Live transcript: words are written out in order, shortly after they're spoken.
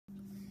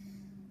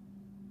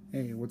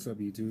Hey, what's up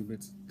YouTube?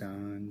 It's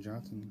Don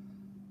Johnson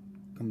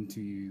coming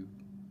to you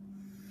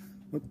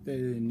with a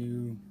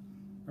new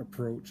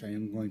approach I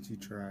am going to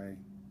try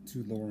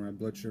to lower my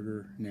blood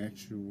sugar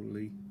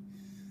naturally.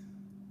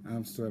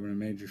 I'm still having a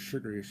major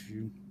sugar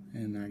issue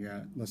and I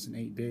got less than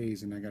 8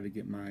 days and I got to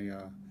get my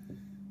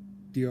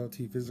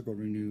DLT physical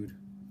renewed,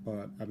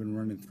 but I've been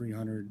running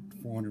 300,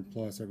 400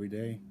 plus every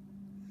day.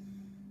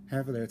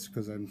 Half of that's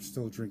because I'm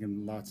still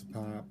drinking lots of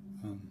pop.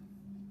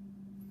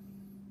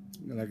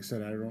 Like I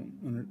said, I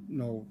don't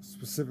know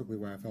specifically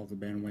why I fell off the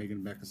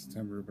bandwagon back in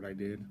September, but I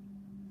did.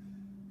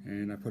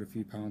 And I put a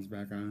few pounds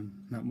back on.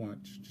 Not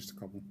much, just a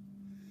couple.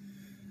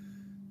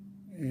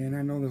 And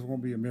I know this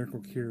won't be a miracle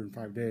cure in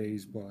 5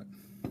 days, but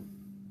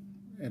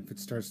if it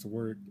starts to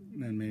work,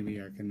 then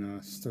maybe I can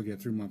still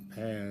get through my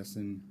pass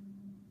and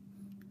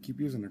keep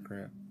using the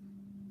crap.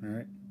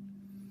 Alright?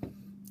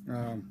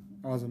 All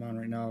I'm on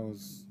right now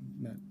is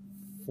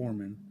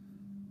metformin.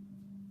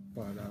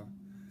 But,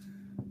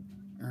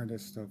 I heard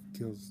that stuff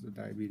kills the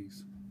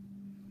diabetes.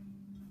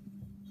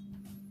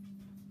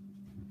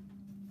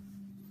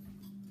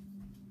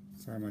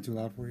 Sorry, am I too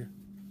loud for you?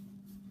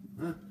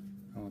 Huh?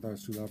 Oh, I thought it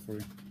was too loud for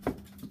you.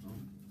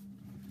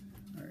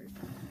 Alright.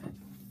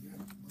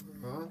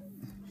 Huh?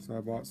 So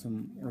I bought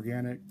some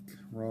organic,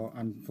 raw,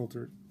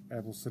 unfiltered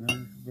apple cider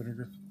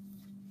vinegar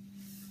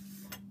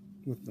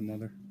with the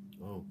mother.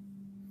 Oh.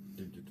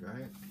 Did you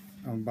try it?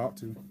 I'm about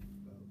to.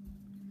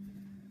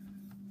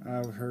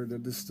 I've heard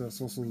that this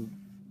stuff's also,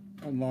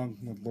 along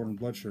with lowering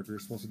blood sugar,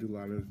 is supposed to do a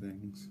lot of other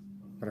things.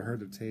 But I heard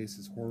the taste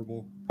is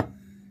horrible.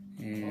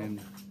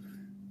 And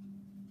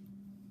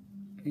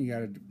you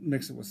gotta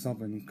mix it with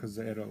something because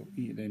it'll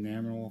eat the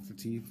enamel off the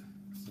teeth.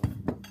 So.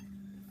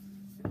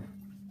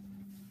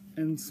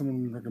 And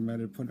someone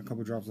recommended putting a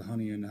couple drops of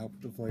honey in to help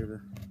with the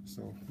flavor.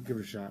 So we'll give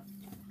it a shot.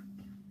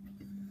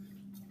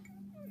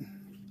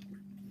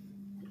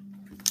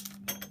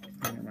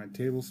 I got my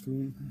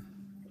tablespoon.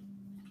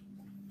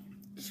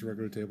 Just a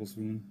regular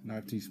tablespoon, not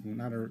a teaspoon,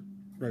 not a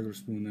regular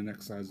spoon, the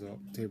next size up,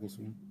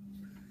 tablespoon.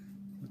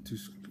 With 2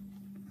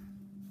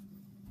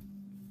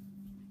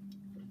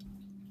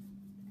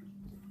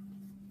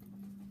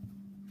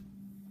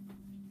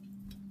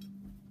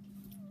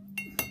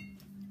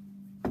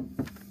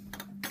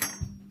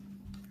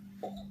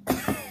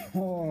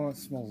 Oh, it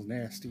smells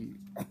nasty.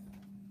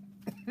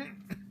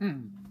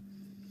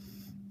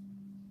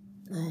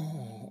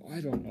 Oh, I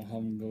don't know how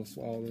I'm going to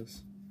swallow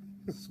this.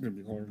 This is going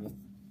to be horrible.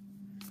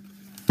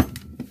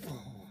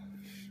 Oh,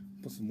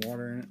 put some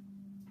water in it.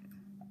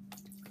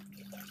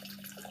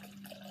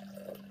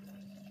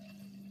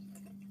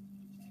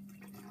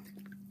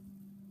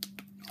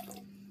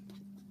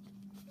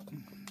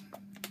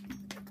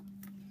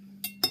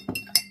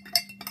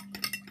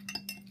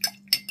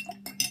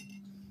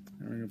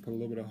 And we're going to put a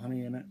little bit of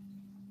honey in it.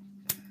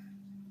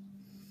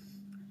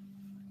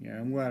 Yeah,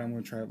 I'm glad I'm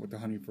going to try it with the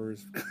honey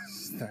first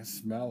because that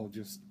smell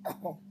just,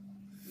 oh,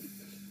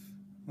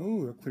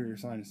 it'll clear your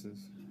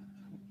sinuses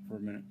for a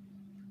minute.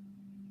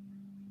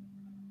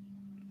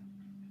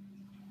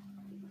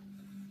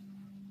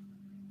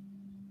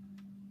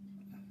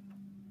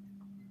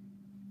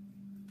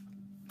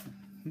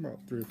 About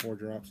 3 or 4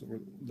 drops at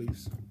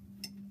least.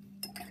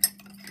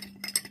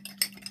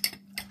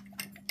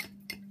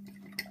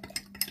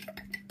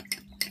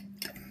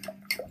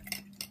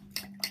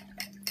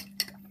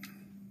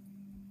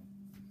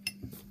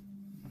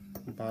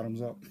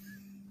 Bottoms up.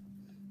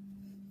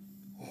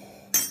 Oh,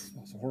 it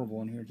smells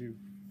horrible in here too.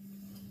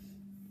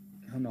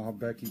 I don't know how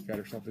Becky got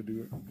herself to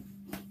do it.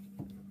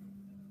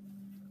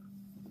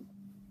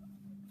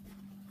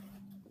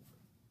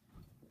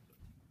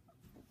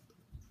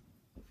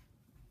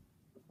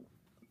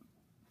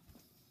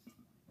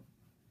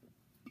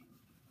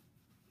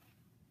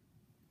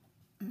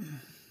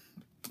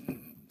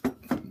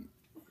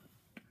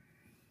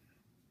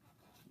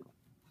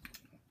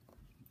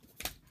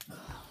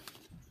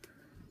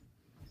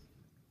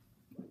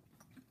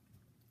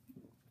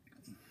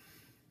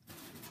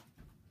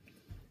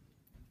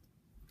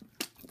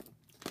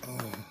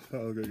 Oh,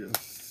 that was good.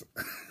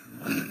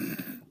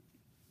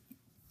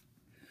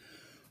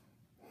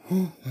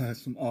 Oh,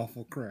 that's some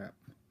awful crap.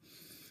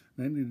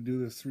 I need to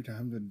do this 3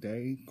 times a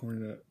day,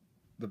 according to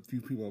the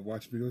few people I've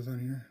watched videos on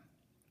here.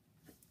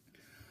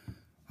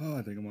 Oh,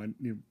 I think I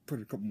might need to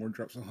put a couple more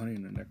drops of honey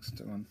in the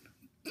next one.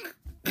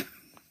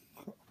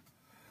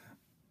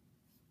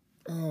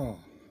 Oh.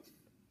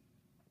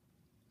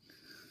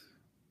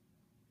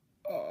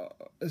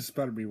 This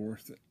better be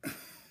worth it.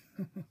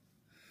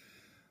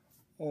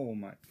 Oh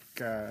my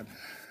God.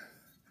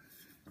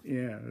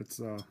 Yeah, it's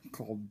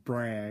called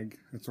Bragg.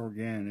 It's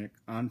organic,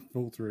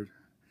 unfiltered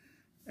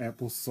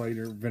apple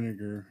cider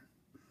vinegar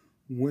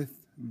with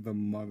the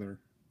mother.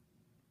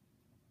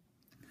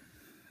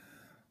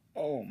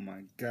 Oh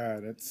my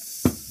God,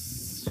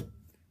 it's,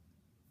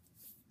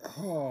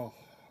 oh,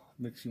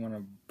 makes you want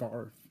to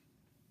barf.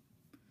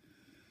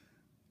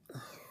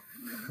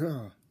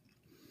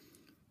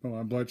 Well,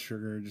 my blood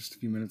sugar just a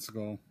few minutes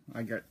ago,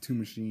 I got 2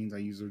 machines. I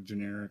use a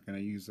generic and I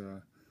use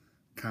a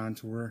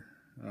Contour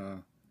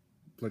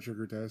blood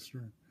sugar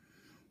tester.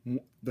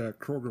 The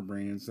Kroger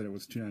brand said it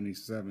was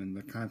 $2.97.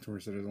 The contour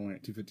said it was only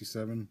at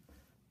 $2.57.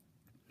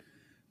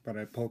 But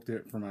I poked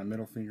it for my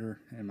middle finger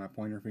and my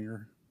pointer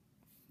finger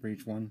for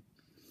each one.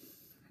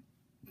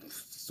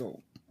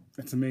 So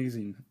it's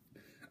amazing.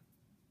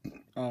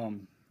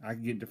 I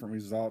can get different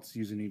results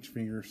using each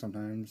finger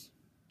sometimes.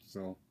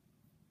 So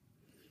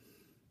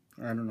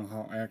I don't know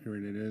how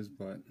accurate it is,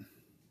 but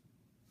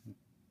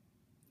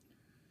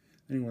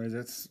anyways,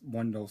 that's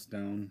one dose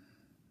down.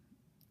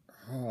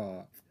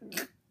 Oh,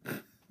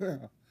 I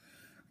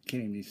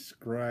can't even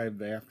describe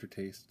the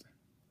aftertaste.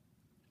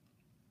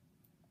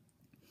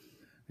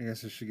 I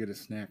guess I should get a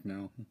snack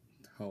now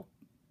to help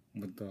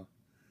with the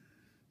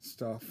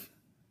stuff.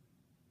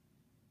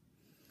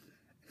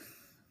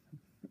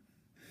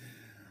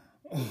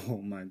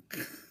 Oh my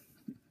God.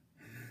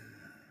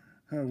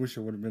 I wish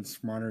I would have been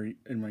smarter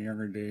in my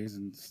younger days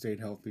and stayed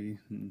healthy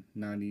and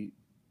not eat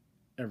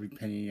every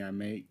penny I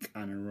make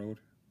on the road.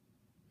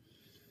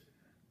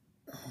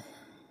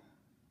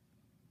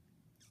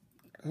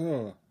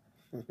 Oh.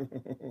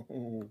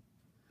 Oh.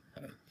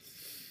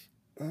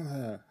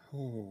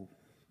 Oh.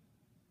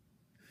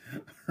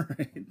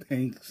 Alright,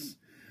 thanks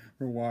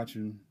for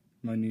watching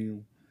my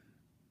new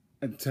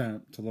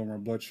attempt to lower my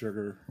blood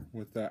sugar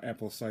with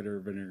apple cider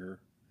vinegar.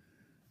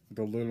 With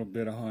a little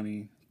bit of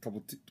honey,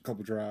 couple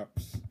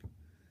drops,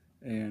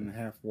 and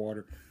half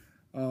water.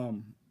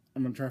 I'm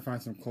gonna try to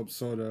find some club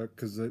soda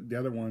because the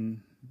other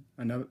one,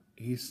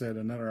 he said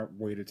another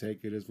way to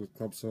take it is with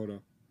club soda.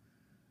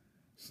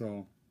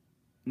 So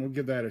we'll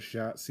give that a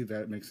shot, see if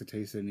that makes it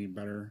taste any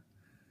better.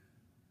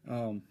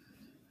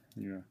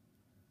 Yeah.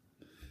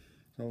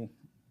 So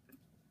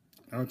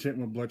I'll check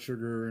my blood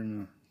sugar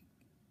in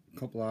a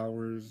couple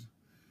hours,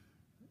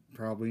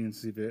 probably, and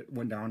see if it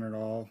went down at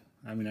all.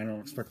 I mean, I don't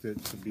expect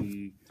it to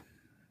be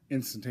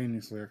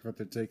instantaneously. I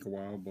expect it to take a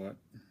while, but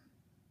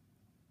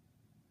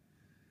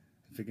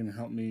if it can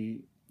help me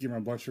get my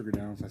blood sugar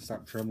down so I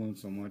stop trembling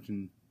so much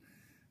and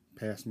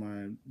pass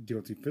my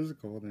DOT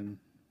physical, then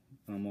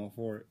I'm all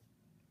for it.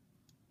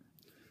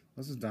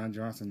 This is Don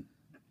Johnson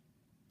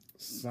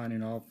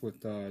signing off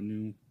with a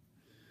new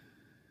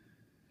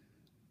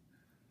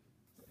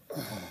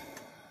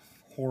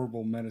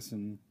horrible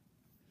medicine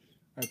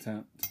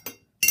attempt.